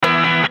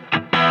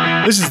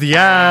This is the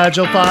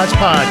Agile Thoughts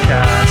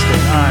Podcast,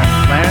 and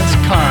I'm Lance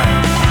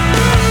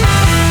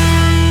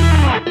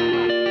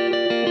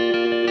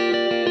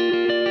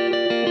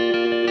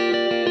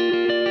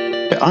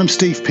Kine. I'm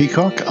Steve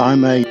Peacock.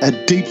 I'm a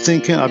deep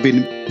thinker. I've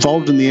been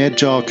involved in the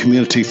Agile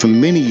community for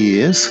many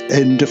years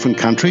in different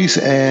countries,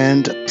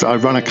 and I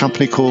run a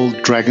company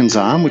called Dragon's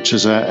Arm, which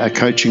is a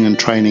coaching and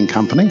training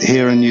company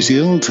here in New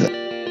Zealand.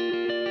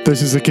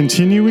 This is a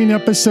continuing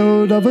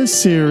episode of a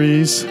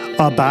series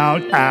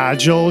about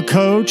Agile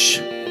Coach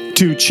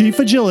to Chief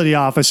Agility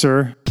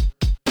Officer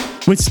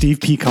with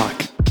Steve Peacock.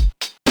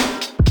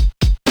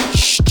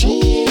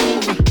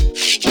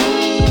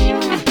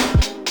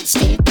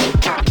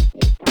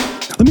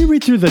 Let me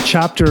read through the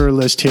chapter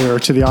list here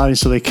to the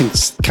audience so they can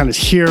kind of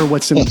hear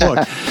what's in the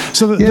book.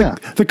 So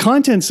the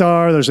contents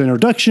are, there's an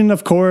introduction,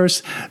 of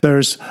course.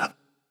 There's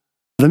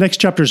the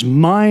next chapter is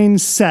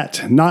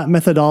mindset, not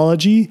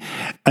methodology.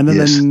 And then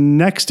the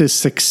next is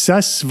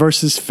success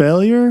versus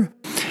failure.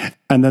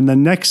 And then the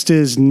next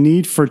is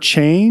need for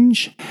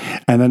change.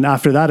 And then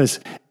after that is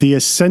the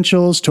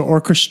essentials to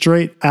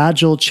orchestrate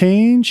agile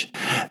change.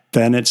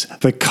 Then it's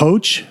the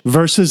coach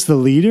versus the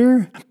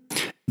leader.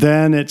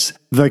 Then it's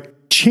the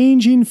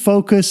changing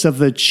focus of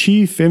the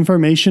chief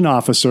information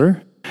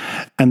officer.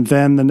 And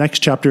then the next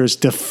chapter is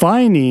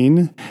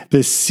defining the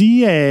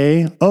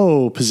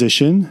CAO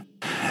position.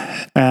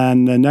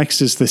 And the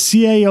next is the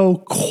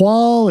CAO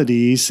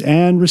qualities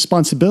and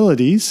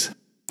responsibilities.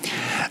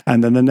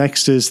 And then the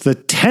next is the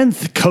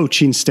 10th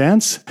coaching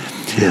stance.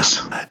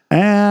 Yes.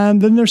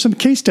 And then there's some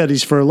case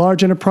studies for a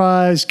large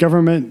enterprise,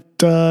 government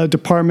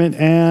department,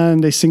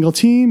 and a single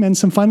team, and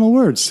some final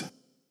words.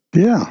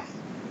 Yeah.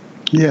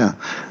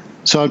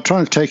 So I'm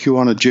trying to take you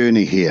on a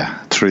journey here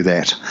through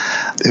that.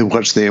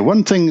 What's there?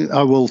 One thing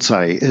I will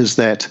say is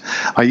that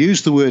I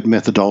use the word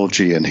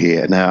methodology in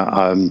here. Now,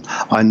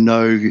 I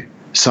know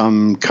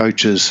some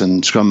coaches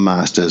and scrum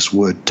masters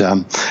would,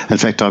 in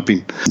fact, I've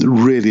been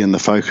really in the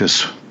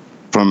focus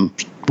from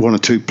one or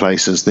two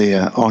places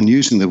there on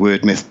using the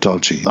word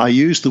methodology. I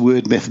use the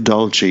word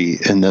methodology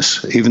in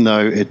this, even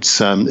though it's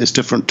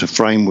different to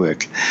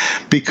framework,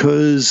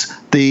 because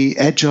the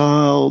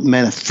Agile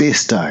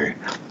Manifesto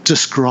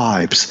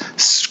describes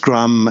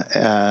Scrum,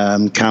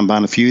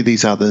 Kanban, a few of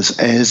these others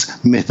as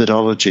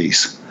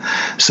methodologies.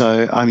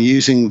 So I'm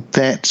using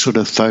that sort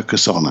of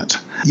focus on it.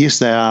 Yes,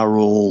 they are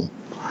all,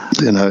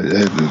 you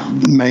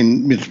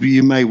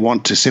may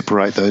want to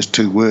separate those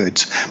two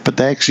words, but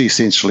they actually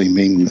essentially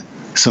mean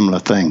similar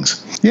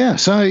things.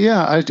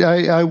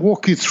 I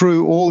walk you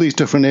through all these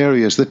different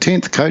areas. The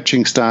 10th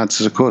coaching stance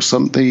is, of course,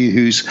 somebody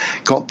who's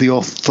got the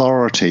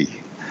authority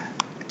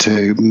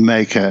to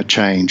make a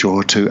change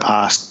or to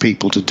ask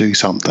people to do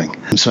something.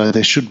 And so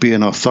there should be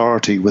an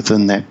authority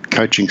within that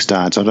coaching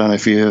stance. I don't know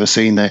if you've ever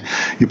seen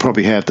you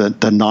probably have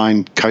the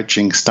 9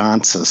 coaching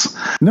stances.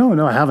 No,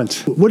 I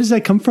haven't. What does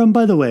that come from,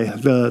 by the way,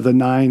 the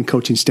 9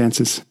 coaching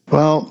stances?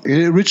 Well,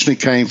 it originally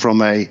came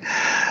from a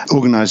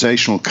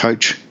organizational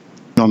coach,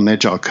 not an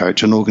agile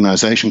coach, an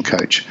organization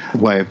coach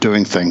way of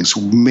doing things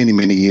many,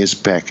 many years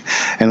back.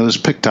 And it was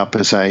picked up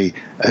as a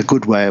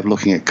good way of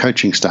looking at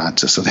coaching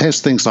stances. It has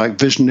things like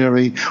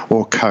visionary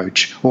or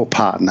coach or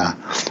partner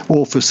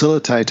or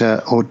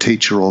facilitator or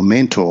teacher or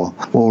mentor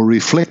or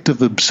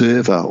reflective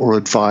observer or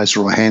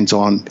advisor or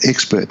hands-on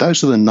expert.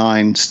 Those are the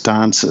 9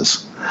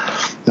 stances.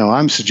 Now,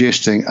 I'm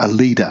suggesting a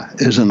leader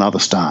is another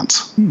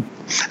stance. And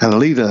a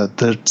leader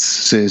that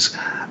says,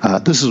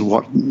 this is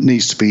what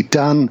needs to be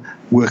done,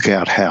 work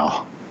out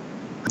how.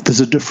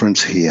 There's a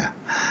difference here.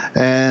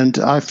 And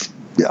I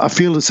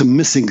feel it's a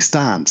missing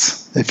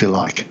stance, if you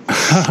like.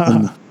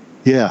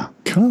 Yeah.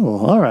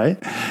 Cool. All right.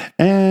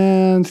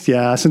 And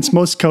since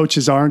most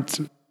coaches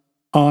aren't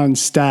on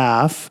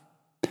staff,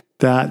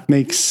 that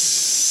makes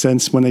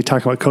sense when they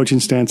talk about coaching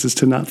stances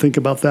to not think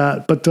about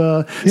that. But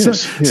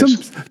some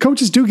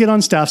coaches do get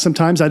on staff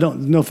sometimes. I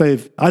don't know of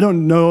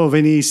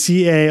any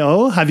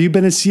CAO. Have you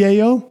been a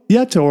CAO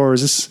yet, or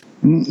is this?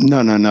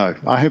 No.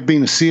 I have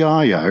been a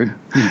CIO,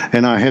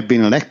 and I have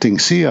been an acting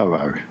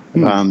COO,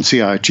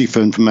 CIO, Chief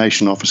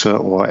Information Officer,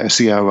 or a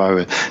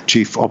COO,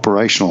 Chief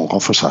Operational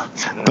Officer.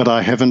 But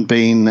I haven't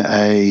been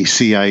a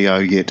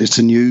CAO yet. It's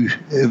in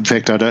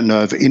fact, I don't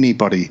know of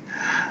anybody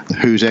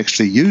who's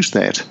actually used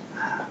that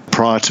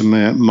prior to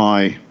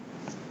my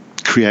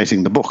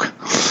creating the book.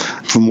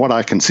 From what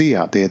I can see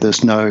out there,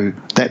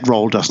 that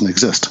role doesn't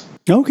exist.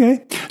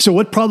 Okay. So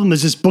what problem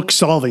is this book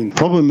solving?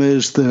 Problem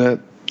is the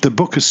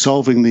book is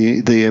solving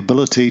the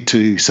ability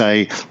to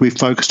say we've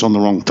focused on the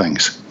wrong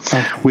things.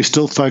 Okay. We're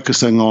still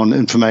focusing on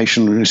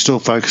information. We're still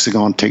focusing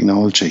on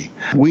technology.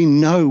 We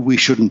know we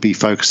shouldn't be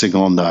focusing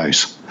on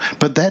those.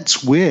 But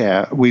that's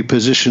where we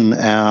position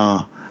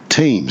our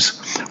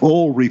teams,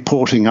 all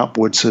reporting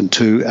upwards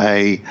into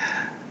a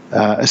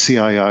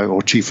CIO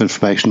or Chief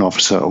Information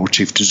Officer or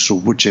Chief Digital,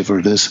 whichever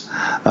it is,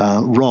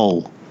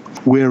 role.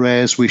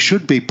 Whereas we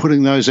should be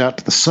putting those out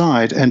to the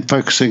side and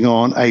focusing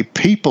on a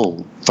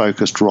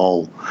people-focused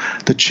role,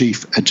 the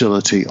Chief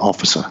Agility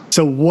Officer.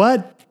 So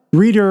what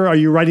reader are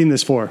you writing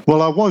this for?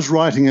 Well, I was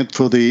writing it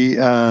for the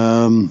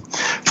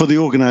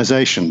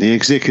organization, the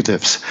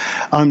executives.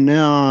 I'm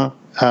now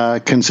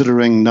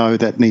considering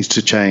that needs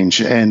to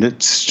change, and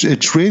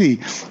it's really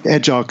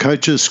agile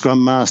coaches,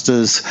 scrum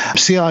masters,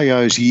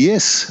 CIOs.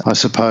 Yes, I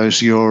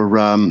suppose your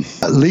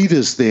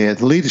leaders there,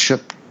 the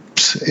leadership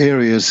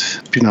areas,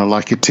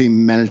 like your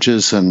team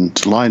managers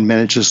and line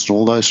managers, and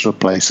all those sort of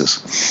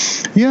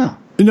places. Yeah.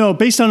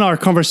 Based on our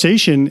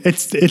conversation,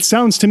 it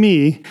sounds to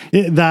me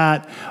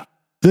that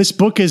this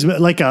book is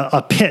like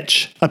a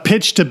pitch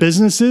to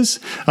businesses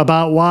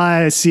about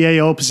why a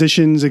CAO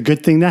position is a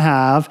good thing to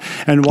have,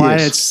 and why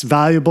it's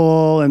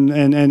valuable, and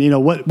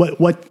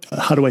what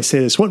how do I say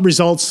this? How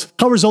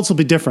results will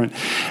be different,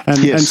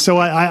 and so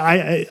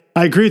I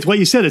agree with what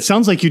you said. It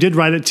sounds like you did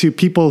write it to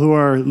people who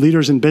are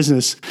leaders in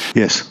business.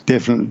 Yes,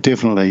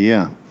 definitely,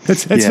 yeah.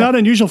 It's not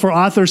unusual for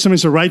authors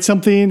sometimes to write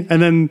something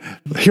and then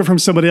hear from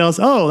somebody else,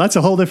 oh, that's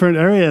a whole different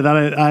area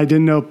that I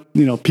didn't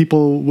know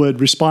people would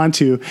respond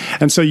to.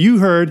 And so you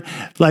heard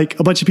like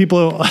a bunch of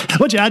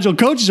agile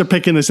coaches are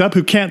picking this up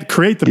who can't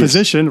create the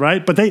position,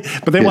 right? But they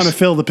want to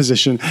fill the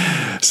position.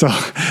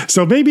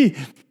 So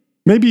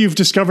maybe you've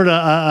discovered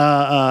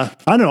I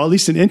don't know, at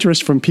least an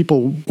interest from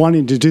people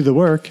wanting to do the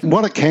work.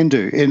 What it can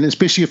do, and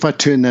especially if I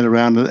turn that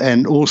around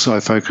and also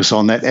focus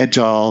on that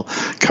agile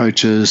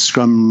coaches,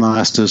 scrum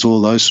masters,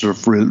 all those sort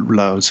of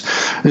loads,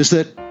 is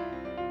that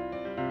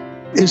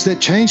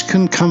change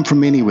can come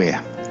from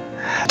anywhere.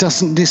 It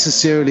doesn't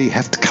necessarily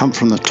have to come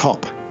from the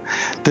top.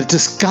 The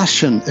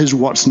discussion is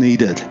what's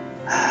needed.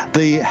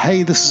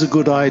 Hey, this is a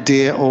good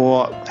idea,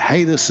 or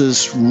hey, this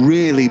is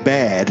really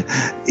bad,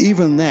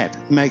 even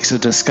that makes a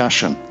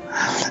discussion.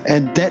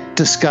 And that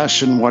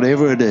discussion,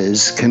 whatever it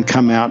is, can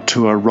come out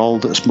to a role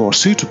that's more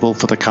suitable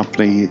for the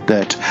company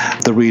that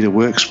the reader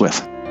works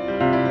with.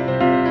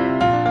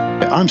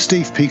 I'm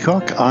Steve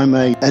Peacock. I'm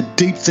a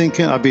deep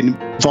thinker. I've been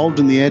involved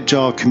in the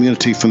Agile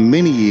community for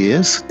many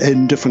years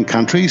in different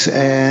countries,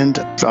 and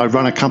I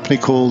run a company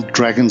called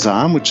Dragon's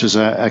Arm, which is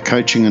a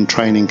coaching and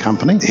training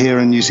company here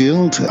in New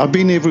Zealand. I've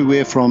been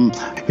everywhere from,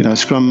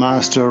 Scrum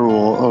Master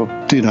or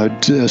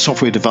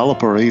software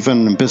developer,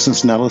 even in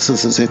business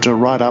analysis, etc.,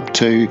 right up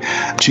to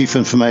Chief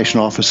Information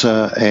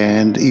Officer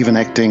and even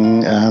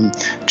acting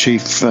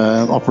Chief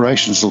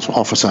Operations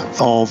Officer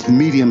of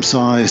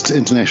medium-sized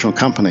international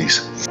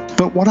companies.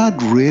 But what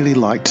I'd really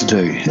like to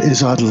do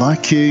is I'd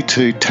like you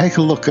to take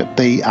a look at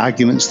the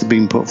arguments that have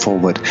been put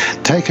forward.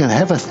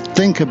 Have a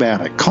think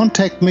about it.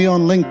 Contact me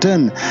on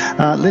LinkedIn.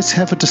 Let's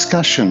have a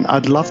discussion.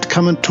 I'd love to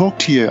come and talk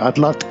to you. I'd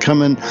love to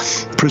come and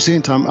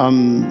present.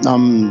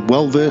 I'm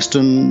well versed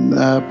in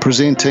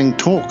presenting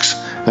talks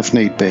if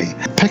need be.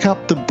 Pick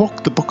up the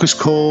book. The book is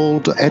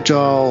called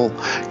Agile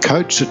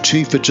Coach to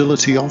Chief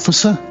Agility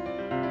Officer.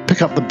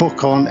 Pick up the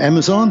book on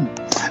Amazon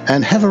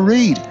and have a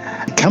read.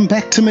 Come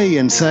back to me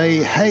and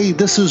say, hey,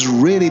 this is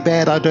really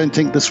bad. I don't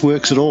think this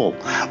works at all.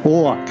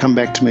 Or come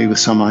back to me with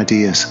some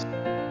ideas.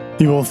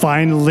 You will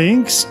find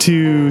links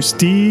to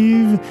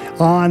Steve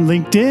on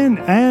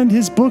LinkedIn and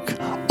his book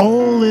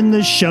all in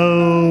the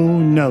show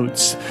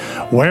notes.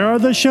 Where are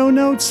the show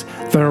notes?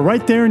 They're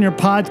right there in your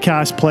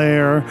podcast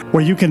player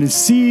where you can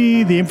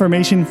see the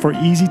information for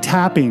easy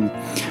tapping.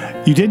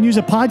 You didn't use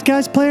a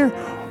podcast player?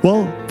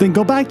 Well, then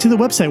go back to the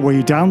website where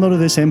you downloaded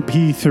this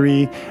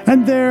MP3,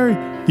 and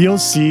there you'll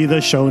see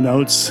the show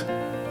notes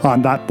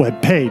on that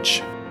web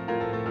page.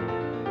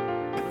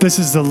 This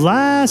is the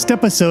last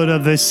episode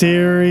of the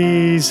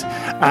series,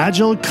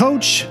 Agile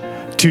Coach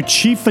to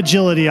Chief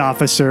Agility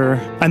Officer.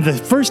 And the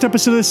first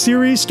episode of the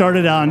series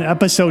started on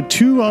episode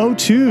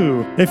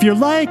 202. If you're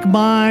like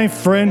my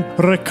friend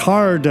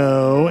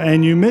Ricardo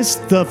and you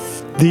missed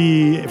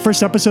the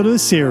first episode of the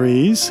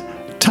series,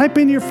 type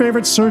in your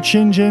favorite search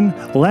engine,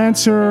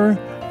 Lancer,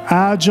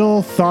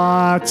 Agile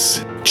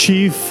Thoughts,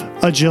 Chief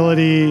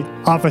Agility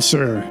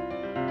Officer,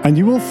 and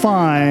you will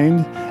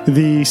find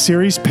the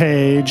series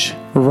page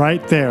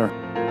right there.